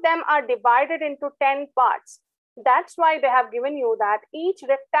each of them are divided into 10 parts. That's why they have given you that each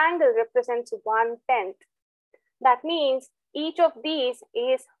rectangle represents 1/10. That means each of these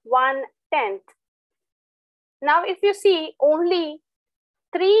is 1/10. Now, if you see, only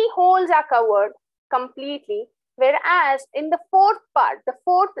 3 holes are covered completely, whereas in the fourth part, the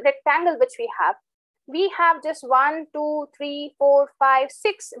fourth rectangle which we have just 1, 2, 3, 4, 5,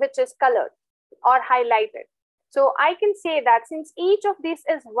 6, which is colored or highlighted. So I can say that since each of these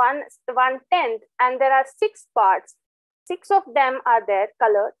is 1/10 and there are 6 parts, 6 of them are there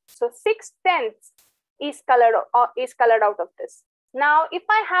colored. So 6/10 is colored out of this. Now, if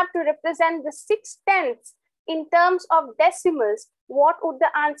I have to represent the 6/10 in terms of decimals, what would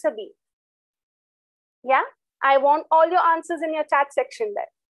the answer be? Yeah, I want all your answers in your chat section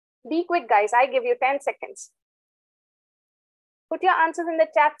there. Be quick, guys. I give you 10 seconds. Put your answers in the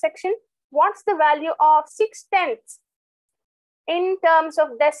chat section. What's the value of 6/10 in terms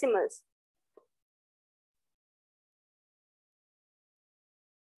of decimals?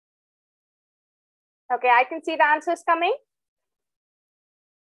 Okay, I can see the answers coming.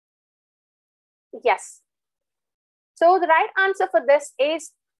 Yes. So the right answer for this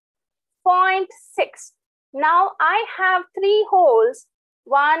is 0.6. Now I have 3 holes,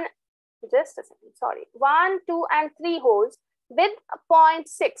 1, 2 and 3 holes with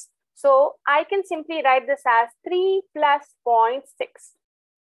 0.6. So I can simply write this as 3 plus 0.6,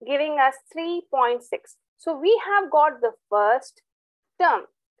 giving us 3.6. So we have got the first term.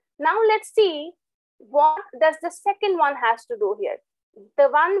 Now let's see what does the second one has to do here. The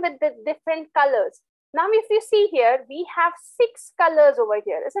one with the different colors. Now if you see here, we have 6 colors over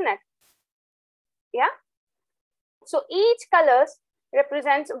here, isn't it? Yeah. So each colors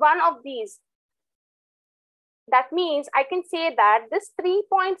represents one of these. That means I can say that this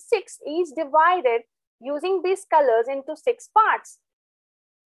 3.6 is divided using these colors into 6 parts.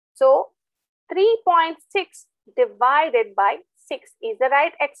 So 3.6 divided by 6 is the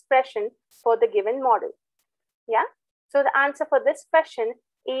right expression for the given model. Yeah. So the answer for this question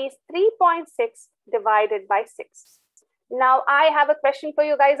is 3.6 divided by 6. Now I have a question for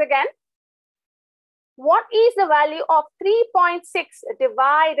you guys again. What is the value of 3.6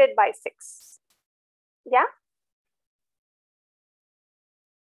 divided by 6? Yeah.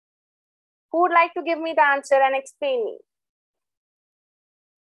 Who would like to give me the answer and explain me?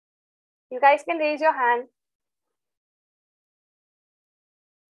 You guys can raise your hand.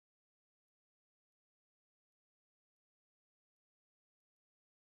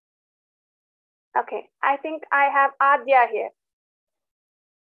 Okay, I think I have Adya here.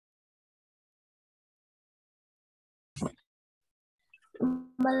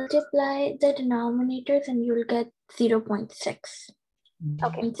 Multiply the denominators and you'll get 0.6.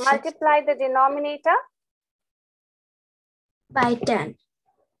 Okay, multiply the denominator by 10.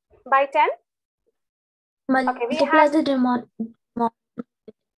 By 10? Multiply the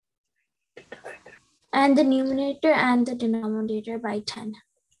and the numerator and the denominator by 10.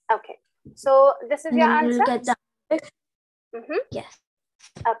 Okay, so this is your answer? You'll get the Yes.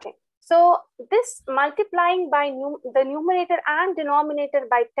 Okay, so this multiplying by the numerator and denominator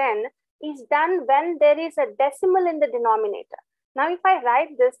by 10 is done when there is a decimal in the denominator. Now, if I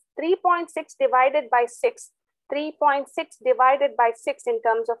write this 3.6 divided by 6, 3.6 divided by 6 in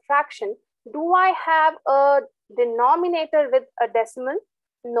terms of fraction, do I have a denominator with a decimal?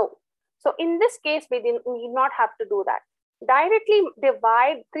 No. So in this case, we need not have to do that. Directly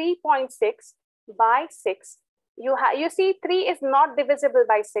divide 3.6 by 6. You see 3 is not divisible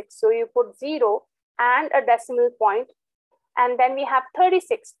by 6. So you put 0 and a decimal point. And then we have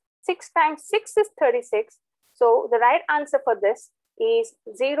 36. 6 times 6 is 36. So the right answer for this is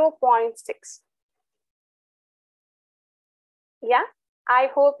 0.6. Yeah, I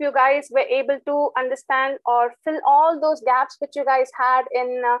hope you guys were able to understand or fill all those gaps which you guys had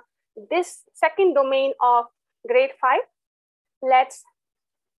in this second domain of grade 5. Let's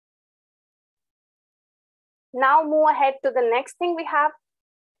now move ahead to the next thing we have.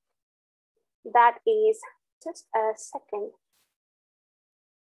 That is, just a second.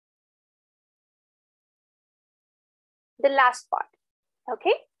 The last part.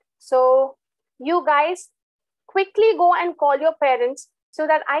 Okay, so you guys quickly go and call your parents so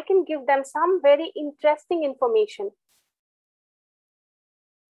that I can give them some very interesting information.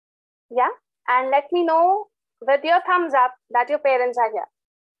 Yeah, and let me know with your thumbs up that your parents are here.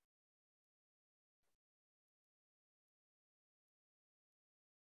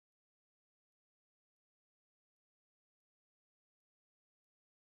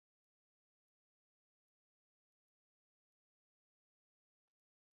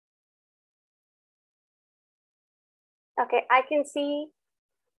 Okay, I can see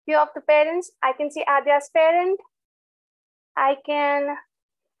few of the parents. I can see Adya's parent. I can,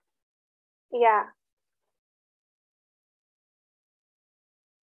 yeah.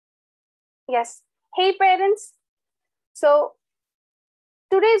 Yes. Hey, parents. So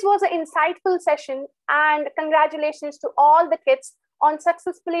today's was an insightful session, and congratulations to all the kids on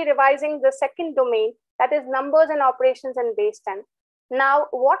successfully revising the second domain, that is numbers and operations in base 10. Now,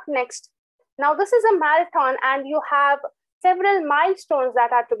 what next? Now, this is a marathon and you have several milestones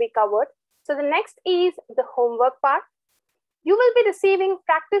that are to be covered. So the next is the homework part. You will be receiving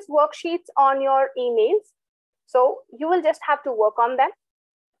practice worksheets on your emails. So you will just have to work on them.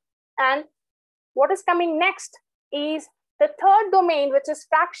 And what is coming next is the third domain, which is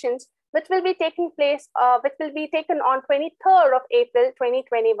fractions, which will be taking place, which will be taken on 23rd of April,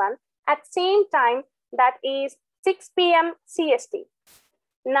 2021 at same time, that is 6 p.m. CST.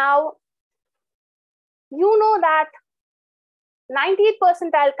 Now, you know that 98th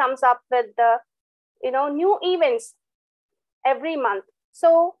percentile comes up with the new events every month.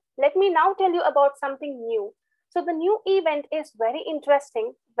 So let me now tell you about something new. So the new event is very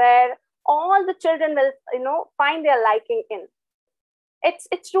interesting, where all the children will find their liking in.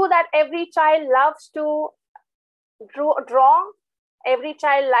 It's true that every child loves to draw. Every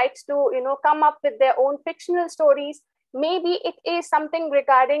child likes to come up with their own fictional stories. Maybe it is something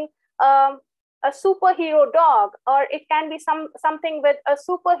regarding a superhero dog, or it can be something with a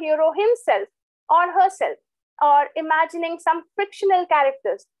superhero himself or herself, or imagining some fictional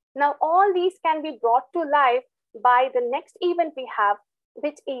characters. Now, all these can be brought to life by the next event we have,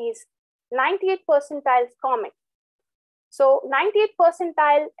 which is 98th percentile's comic. So 98th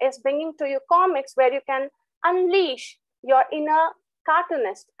percentile is bringing to you comics where you can unleash your inner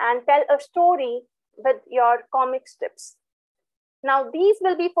cartoonist and tell a story with your comic strips. Now, these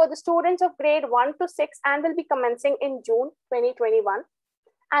will be for the students of grade 1 to 6 and will be commencing in June 2021.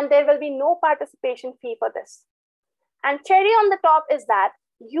 And there will be no participation fee for this. And cherry on the top is that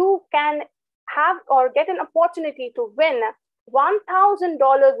you can have or get an opportunity to win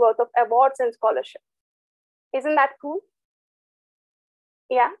 $1,000 worth of awards and scholarship. Isn't that cool?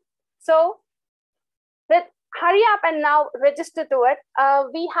 Yeah. So hurry up and now register to it.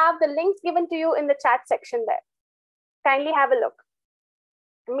 We have the links given to you in the chat section there. Kindly have a look.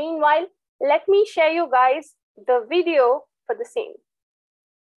 Meanwhile, let me share you guys the video for the same.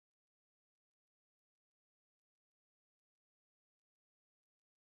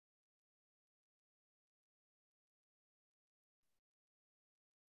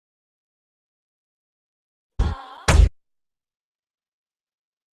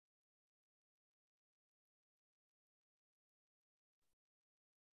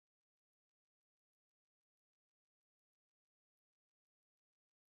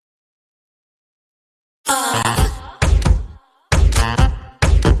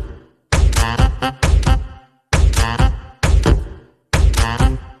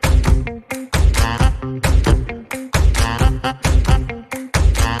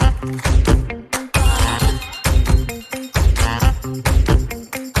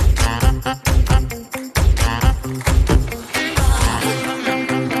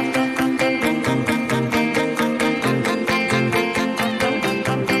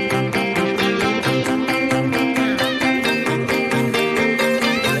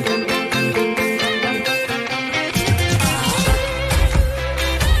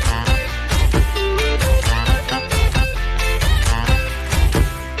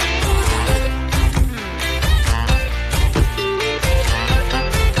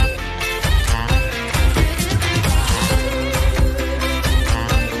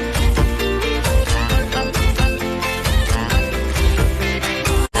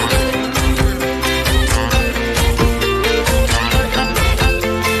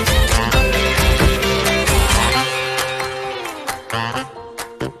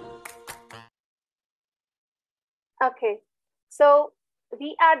 Okay, so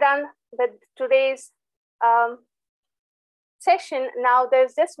we are done with today's session. Now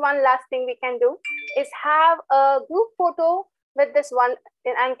there's just one last thing we can do, is have a group photo with this one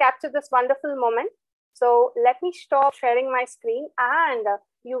and capture this wonderful moment. So let me stop sharing my screen, and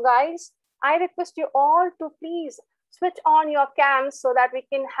you guys, I request you all to please switch on your cams so that we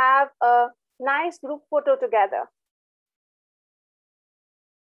can have a nice group photo together.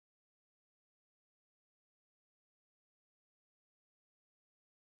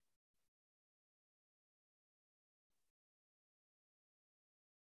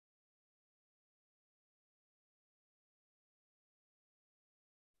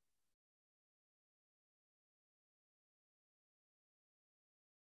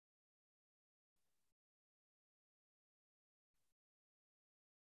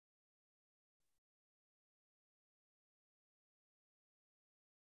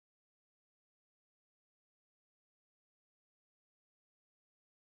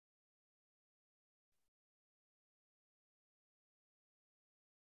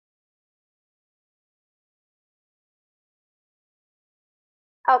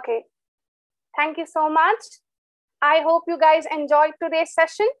 Okay. Thank you so much. I hope you guys enjoyed today's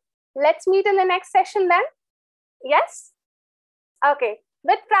session. Let's meet in the next session then. Yes? Okay.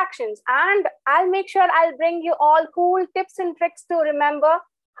 With fractions. And I'll make sure I'll bring you all cool tips and tricks to remember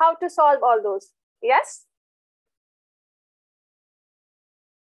how to solve all those. Yes?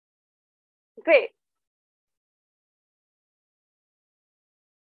 Great.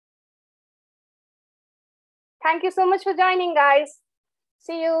 Thank you so much for joining, guys.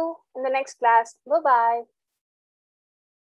 See you in the next class. Bye-bye.